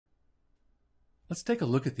Let's take a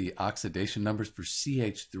look at the oxidation numbers for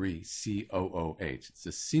CH3COOH. It's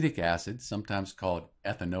acetic acid, sometimes called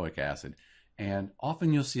ethanoic acid, and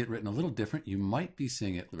often you'll see it written a little different. You might be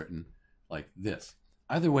seeing it written like this.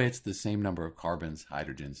 Either way, it's the same number of carbons,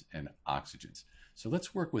 hydrogens, and oxygens. So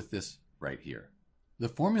let's work with this right here. The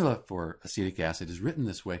formula for acetic acid is written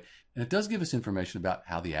this way, and it does give us information about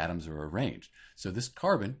how the atoms are arranged. So this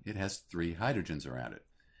carbon, it has 3 hydrogens around it.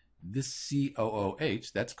 This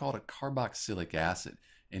COOH, that's called a carboxylic acid,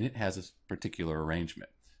 and it has a particular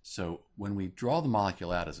arrangement. So when we draw the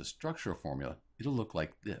molecule out as a structural formula, it'll look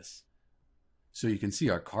like this. So you can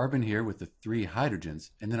see our carbon here with the 3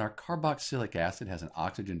 hydrogens, and then our carboxylic acid has an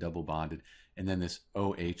oxygen double bonded, and then this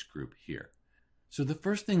OH group here. So the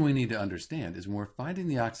first thing we need to understand is when we're finding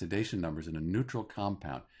the oxidation numbers in a neutral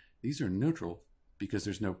compound, these are neutral because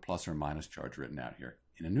there's no plus or minus charge written out here.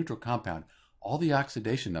 In a neutral compound, all the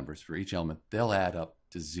oxidation numbers for each element, they'll add up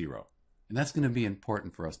to 0. And that's going to be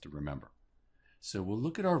important for us to remember. So we'll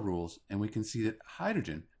look at our rules and we can see that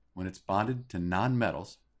hydrogen, when it's bonded to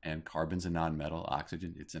nonmetals, and carbon's a nonmetal,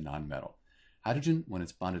 oxygen, it's a nonmetal. Hydrogen, when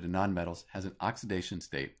it's bonded to nonmetals, has an oxidation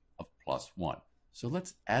state of +1. So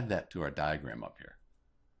let's add that to our diagram up here.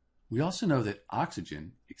 We also know that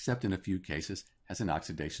oxygen, except in a few cases, has an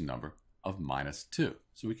oxidation number of -2.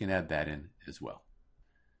 So we can add that in as well.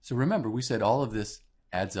 So remember, we said all of this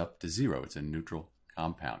adds up to 0. It's a neutral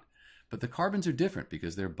compound. But the carbons are different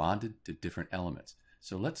because they're bonded to different elements.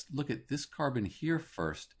 So let's look at this carbon here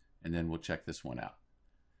first, and then we'll check this one out.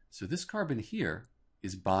 So this carbon here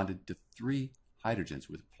is bonded to 3 hydrogens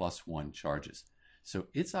with +1 charges. So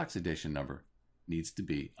its oxidation number needs to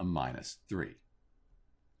be a -3.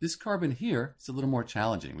 This carbon here is a little more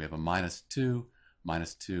challenging. We have a -2,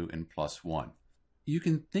 -2, and +1. You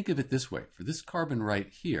can think of it this way. For this carbon right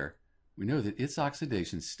here, we know that its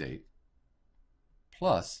oxidation state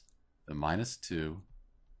plus the -2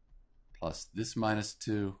 plus this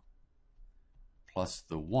 -2 plus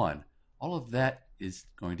the 1, all of that is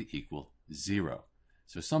going to equal 0.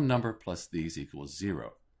 So some number plus these equals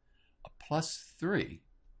 0. A +3,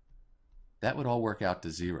 that would all work out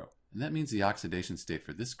to 0. And that means the oxidation state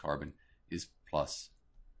for this carbon is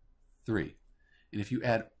 +3. And if you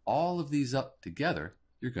add all of these up together,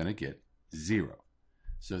 you're going to get 0.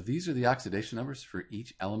 So these are the oxidation numbers for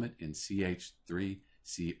each element in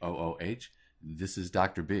CH3COOH. This is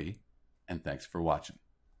Dr. B, and thanks for watching.